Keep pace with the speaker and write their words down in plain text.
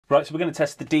Right, so we're going to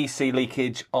test the DC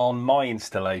leakage on my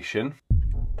installation.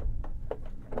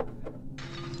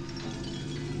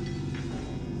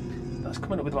 That's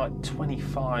coming up with like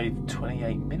 25,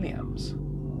 28 milliamps.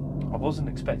 I wasn't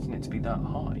expecting it to be that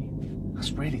high.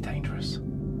 That's really dangerous.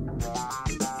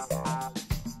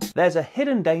 There's a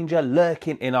hidden danger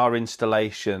lurking in our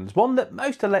installations, one that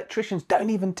most electricians don't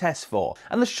even test for.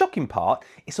 And the shocking part,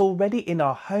 it's already in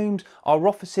our homes, our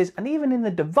offices, and even in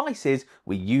the devices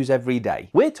we use every day.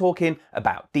 We're talking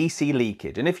about DC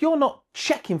leakage, and if you're not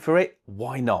checking for it,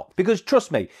 why not? Because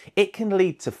trust me, it can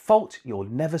lead to faults you'll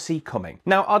never see coming.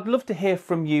 Now, I'd love to hear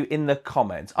from you in the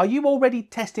comments. Are you already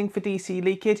testing for DC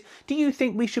leakage? Do you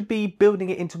think we should be building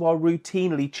it into our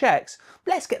routinely checks?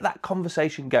 Let's get that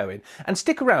conversation going. And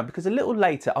stick around, because a little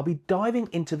later I'll be diving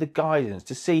into the guidance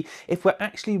to see if we're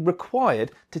actually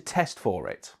required to test for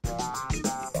it.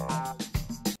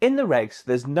 In the regs,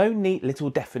 there's no neat little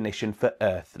definition for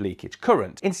earth leakage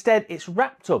current. Instead, it's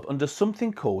wrapped up under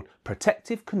something called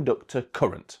protective conductor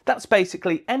current. That's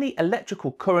basically any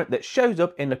electrical current that shows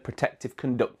up in a protective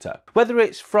conductor, whether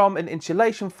it's from an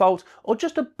insulation fault or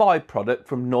just a byproduct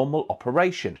from normal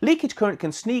operation. Leakage current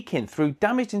can sneak in through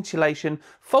damaged insulation,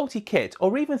 faulty kit,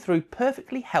 or even through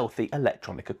perfectly healthy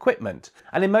electronic equipment.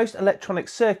 And in most electronic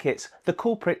circuits, the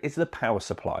culprit is the power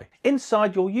supply.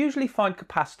 Inside, you'll usually find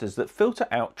capacitors that filter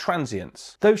out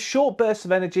transients, those short bursts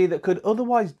of energy that could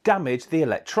otherwise damage the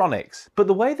electronics. But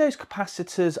the way those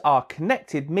capacitors are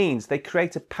connected means they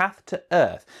create a path to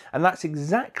earth, and that's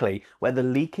exactly where the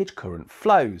leakage current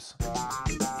flows.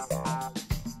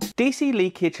 DC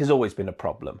leakage has always been a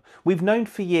problem. We've known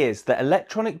for years that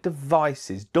electronic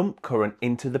devices dump current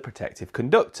into the protective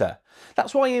conductor.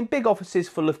 That's why in big offices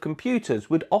full of computers,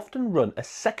 we'd often run a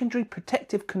secondary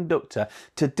protective conductor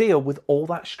to deal with all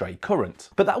that stray current.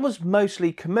 But that was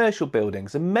mostly commercial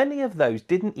buildings, and many of those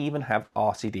didn't even have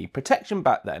RCD protection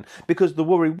back then, because the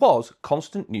worry was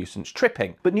constant nuisance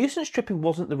tripping. But nuisance tripping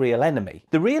wasn't the real enemy.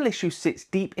 The real issue sits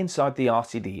deep inside the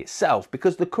RCD itself,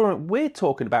 because the current we're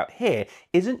talking about here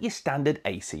isn't your standard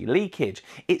AC leakage,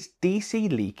 it's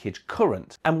DC leakage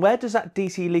current. And where does that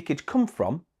DC leakage come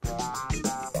from?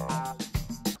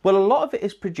 Well, a lot of it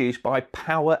is produced by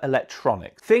power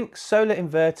electronics. Think solar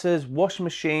inverters, washing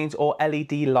machines, or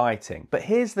LED lighting. But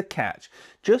here's the catch.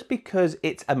 Just because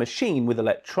it's a machine with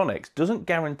electronics doesn't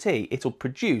guarantee it'll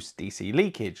produce DC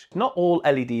leakage. Not all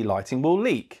LED lighting will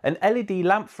leak. An LED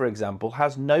lamp, for example,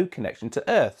 has no connection to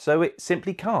earth, so it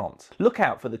simply can't. Look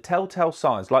out for the telltale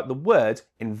signs like the word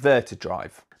inverter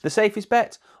drive. The safest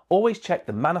bet? Always check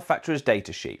the manufacturer's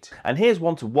datasheet. And here's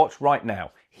one to watch right now.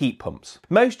 Heat pumps.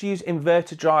 Most use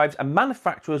inverter drives, and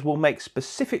manufacturers will make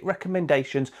specific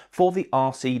recommendations for the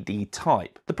RCD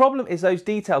type. The problem is those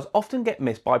details often get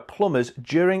missed by plumbers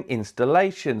during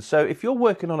installation, so if you're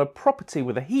working on a property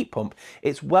with a heat pump,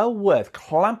 it's well worth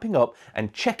clamping up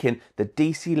and checking the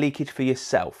DC leakage for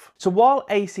yourself. So while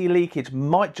AC leakage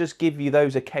might just give you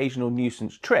those occasional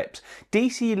nuisance trips,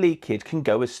 DC leakage can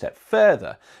go a step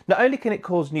further. Not only can it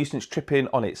cause nuisance tripping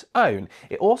on its own,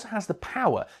 it also has the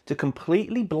power to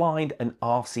completely blind an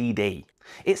RCD.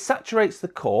 It saturates the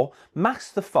core,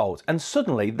 masks the fault, and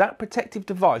suddenly that protective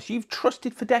device you've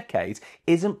trusted for decades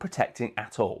isn't protecting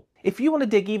at all. If you want to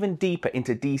dig even deeper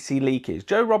into DC leakage,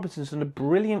 Joe Robinson's done a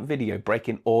brilliant video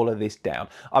breaking all of this down.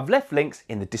 I've left links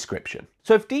in the description.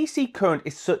 So if DC current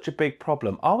is such a big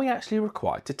problem, are we actually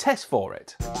required to test for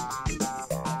it?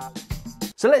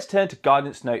 So let's turn to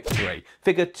guidance note 3,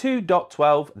 figure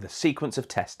 2.12, the sequence of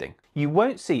testing. You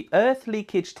won't see earth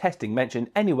leakage testing mentioned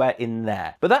anywhere in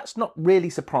there, but that's not really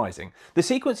surprising. The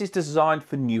sequence is designed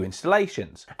for new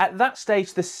installations. At that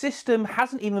stage, the system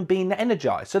hasn't even been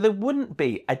energized, so there wouldn't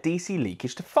be a DC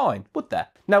leakage to find, would there?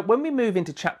 Now, when we move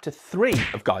into chapter 3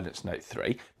 of guidance note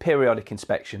 3, periodic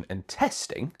inspection and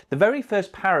testing, the very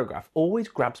first paragraph always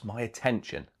grabs my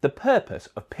attention. The purpose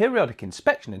of periodic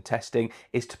inspection and testing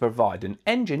is to provide an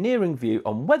engineering view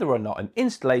on whether or not an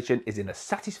installation is in a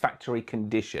satisfactory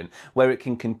condition where it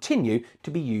can continue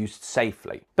to be used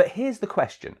safely. But here's the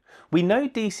question. We know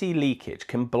DC leakage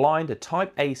can blind a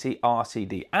Type AC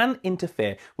RCD and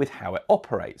interfere with how it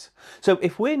operates. So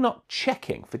if we're not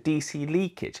checking for DC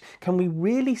leakage, can we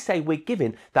really say we're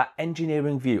giving that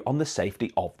engineering view on the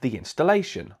safety of the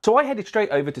installation? So I headed straight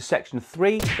over to section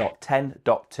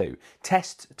 3.10.2,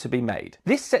 tests to be made.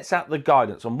 This sets out the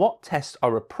guidance on what tests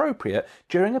are appropriate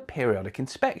during a periodic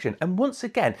inspection. And once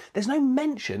again, there's no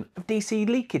mention of DC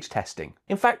leakage testing.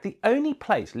 In fact, the only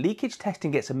place leakage testing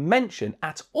gets a mention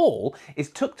at all is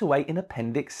tucked away in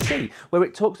Appendix C, where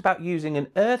it talks about using an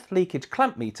earth leakage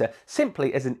clamp meter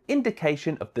simply as an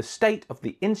indication of the state of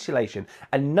the insulation,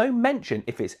 and no mention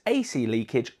if it's AC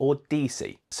leakage or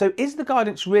DC. So is the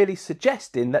guidance really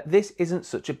suggesting that this isn't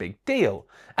such a big deal?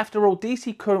 After all,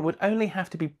 DC current would only have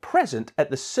to be present at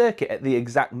the circuit at the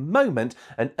exact moment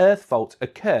an earth fault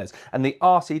occurs, and the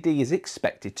RCD is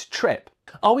expected to trip.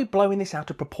 Are we blowing this out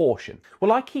of proportion?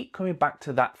 Well, I keep coming back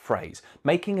to that phrase,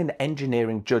 making an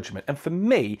engineering judgment, and for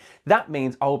me, that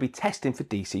means I will be testing for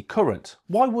DC current.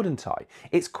 Why wouldn't I?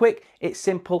 It's quick, it's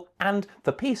simple, and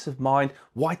for peace of mind,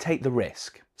 why take the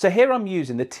risk? So here I'm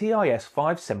using the TIS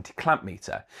 570 clamp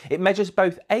meter. It measures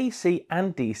both AC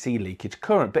and DC leakage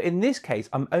current, but in this case,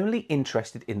 I'm only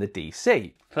interested in the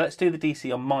DC. So let's do the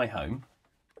DC on my home.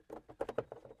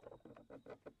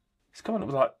 It's coming up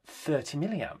with like 30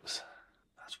 milliamps.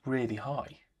 That's really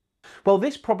high. Well,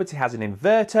 this property has an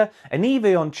inverter, an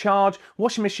EV on charge,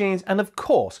 washing machines, and of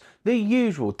course, the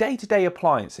usual day-to-day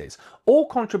appliances, all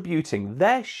contributing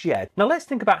their share. Now let's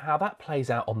think about how that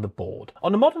plays out on the board.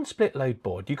 On a modern split load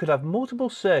board, you could have multiple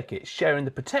circuits sharing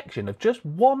the protection of just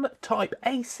one Type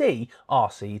AC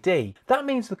RCD. That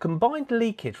means the combined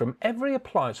leakage from every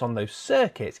appliance on those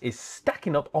circuits is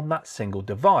stacking up on that single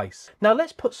device. Now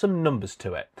let's put some numbers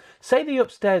to it. Say the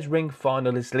upstairs ring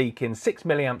final is leaking 6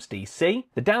 milliamps DC,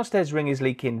 the downstairs ring is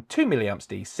leaking 2 milliamps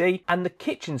DC, and the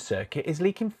kitchen circuit is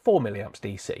leaking 4 milliamps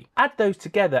DC. Add those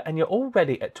together and you're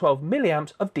already at 12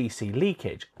 milliamps of DC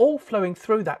leakage, all flowing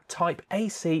through that Type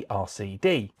AC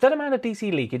RCD. That amount of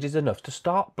DC leakage is enough to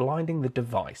start blinding the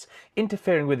device,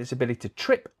 interfering with its ability to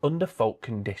trip under fault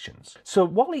conditions. So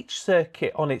while each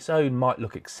circuit on its own might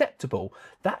look acceptable,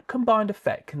 that combined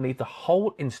effect can leave the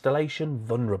whole installation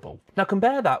vulnerable. Now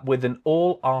compare that with an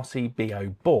all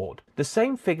RCBO board. The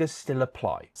same figures still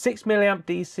apply. 6 milliamp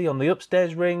DC on the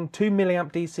upstairs ring, 2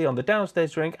 milliamp DC on the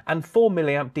downstairs ring, and 4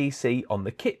 milliamp DC on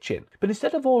the kitchen. But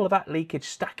instead of all of that leakage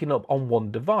stacking up on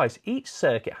one device, each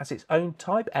circuit has its own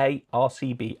Type A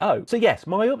RCBO. So yes,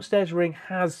 my upstairs ring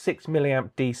has 6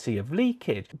 milliamp DC of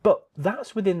leakage, but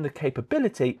that's within the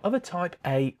capability of a Type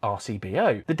A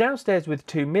RCBO. The downstairs with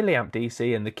 2 milliamp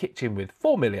DC and the kitchen with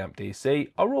 4 milliamp DC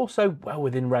are also well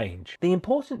within range. The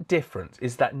important difference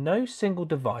is that no single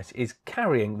device is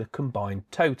carrying the combined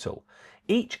total.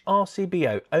 Each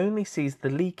RCBO only sees the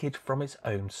leakage from its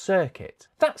own circuit.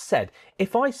 That said,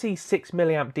 if I see 6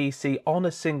 milliamp DC on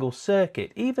a single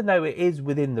circuit, even though it is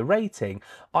within the rating,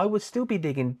 I would still be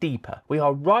digging deeper. We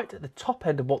are right at the top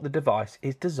end of what the device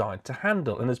is designed to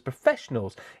handle, and as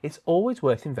professionals, it's always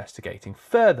worth investigating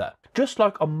further. Just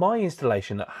like on my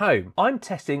installation at home, I'm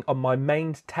testing on my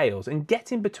mains tails and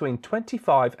getting between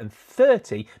 25 and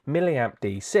 30 milliamp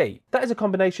DC. That is a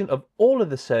combination of all of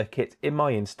the circuits in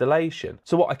my installation.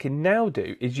 So what I can now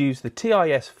do is use the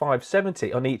TIS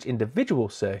 570 on each individual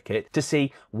circuit to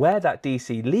see where that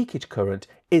DC leakage current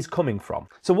is coming from.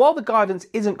 So while the guidance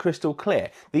isn't crystal clear,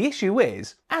 the issue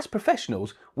is, as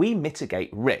professionals, we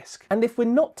mitigate risk. And if we're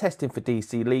not testing for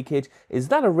DC leakage, is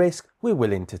that a risk we're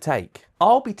willing to take?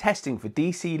 I'll be testing for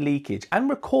DC leakage and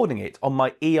recording it on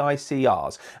my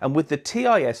EICRs, and with the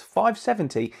TIS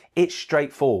 570, it's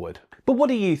straightforward. But what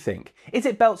do you think? Is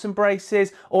it belts and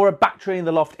braces or a battery in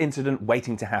the loft incident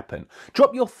waiting to happen?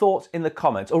 Drop your thoughts in the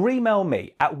comments or email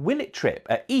me at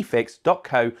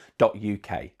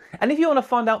willittrip@efix.co.uk. And if you want to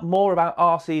find out more about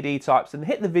RCD types, then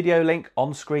hit the video link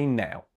on screen now.